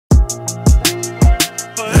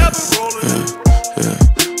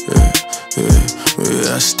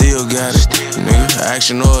got it. Nigga,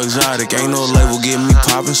 action or exotic, ain't no label get me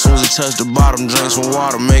poppin'. Soon as it touch the bottom, drink some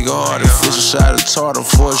water, make it harder. Fish inside a tartar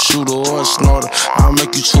for a shooter or a snorter. I'll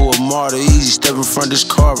make you to a martyr, easy step in front this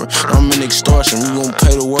carbon. I'm in extortion, we gon'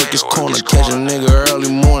 pay to work his corner. Catch a nigga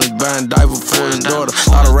early morning, buying diaper for his daughter. A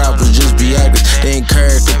lot of rappers just be actors, they ain't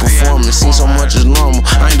character performance. Seen so much is normal,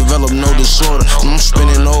 I ain't developed no disorder. I'm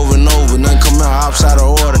spinning over and over, nothing come out outside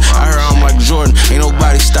of order. I heard I'm like Jordan, ain't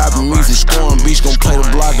nobody stopping me from scoring. Beach gon' play the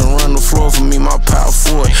block and run the floor for me, my power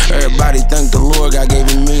for it. Everybody thank the Lord, God gave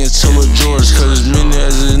me millions till it George. Cause as many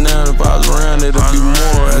as it is now, if I was around it'll be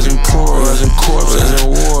more. As in poor, as in corpse, as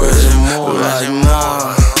in war, as in more. Like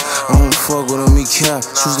nah, I don't fuck with them, he cap.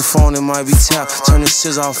 Choose the phone, it might be tapped. Turn the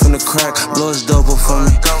scissors off in the crack. Blow his dope up for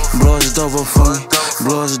me, blow his dope up for me,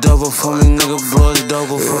 blow his dope up for me, nigga, blow his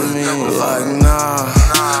dope up for me. Like nah,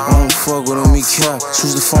 I don't fuck with him, he cap.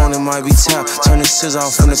 Choose the phone, it might be tapped. Turn the scissors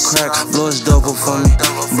off in the crack. Blow his dope up for me,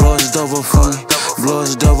 blow his dope up for me, blow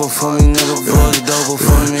his dope up for me, nigga, blow his dope up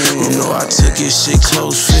for me. You know I took his shit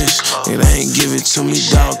close fish, and they ain't give it to me,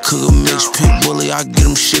 dog. Cook a mix, pit bully, I get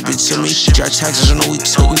him, ship it to me. Got taxes, I know he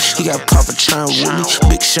took it. He got Papa trying with me,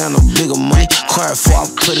 big shine of bigger money. Quiet before I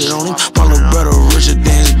put it on him. My little brother richer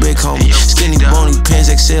than his big homie. Skinny bony pants,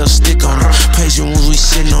 XL stick on him. Patient when we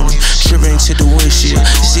sitting on him. Trip ain't hit the windshield.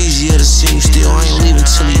 It's easier to see him still. I ain't leaving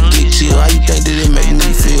till he get killed. How you think that it make me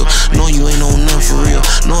feel? Knowing you ain't on nothing for real.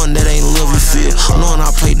 Knowing that ain't love you feel. Knowing I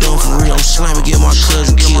play dumb for real. I'm slamming, get my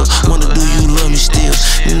cousin killed. Wonder do you love me still?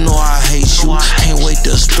 You know I hate you. Can't wait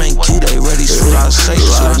to spank you. They ready so I say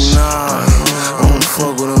like nah, I don't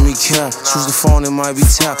fuck with him, he cap. Choose the phone, it might be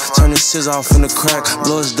tapped. Turn the scissors off in the crack.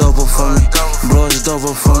 Blow his dope up for me, blow his dope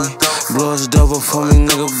up for me, blow his dope up for me,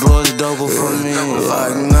 nigga, blow his dope up for me.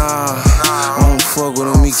 Like nah, I don't fuck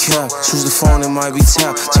with him, he cap. Choose the phone, it might be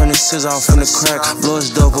tapped. Turn the scissors off in the crack. Blow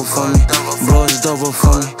his dope up for me, blow his dope up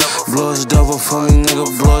for me, blow his dope up for me, nigga,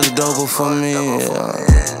 blow his dope up for me.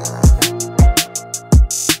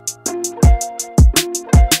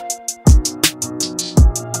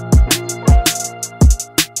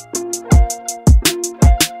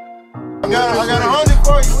 I got 100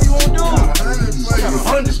 for you. What you want to do? I got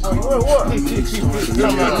 100 for you.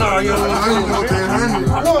 What? Nah, you don't want to do it.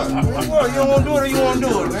 What? You don't want to do it or you want to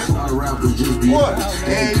do it, man? What?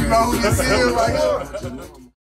 And you know who this is? Like,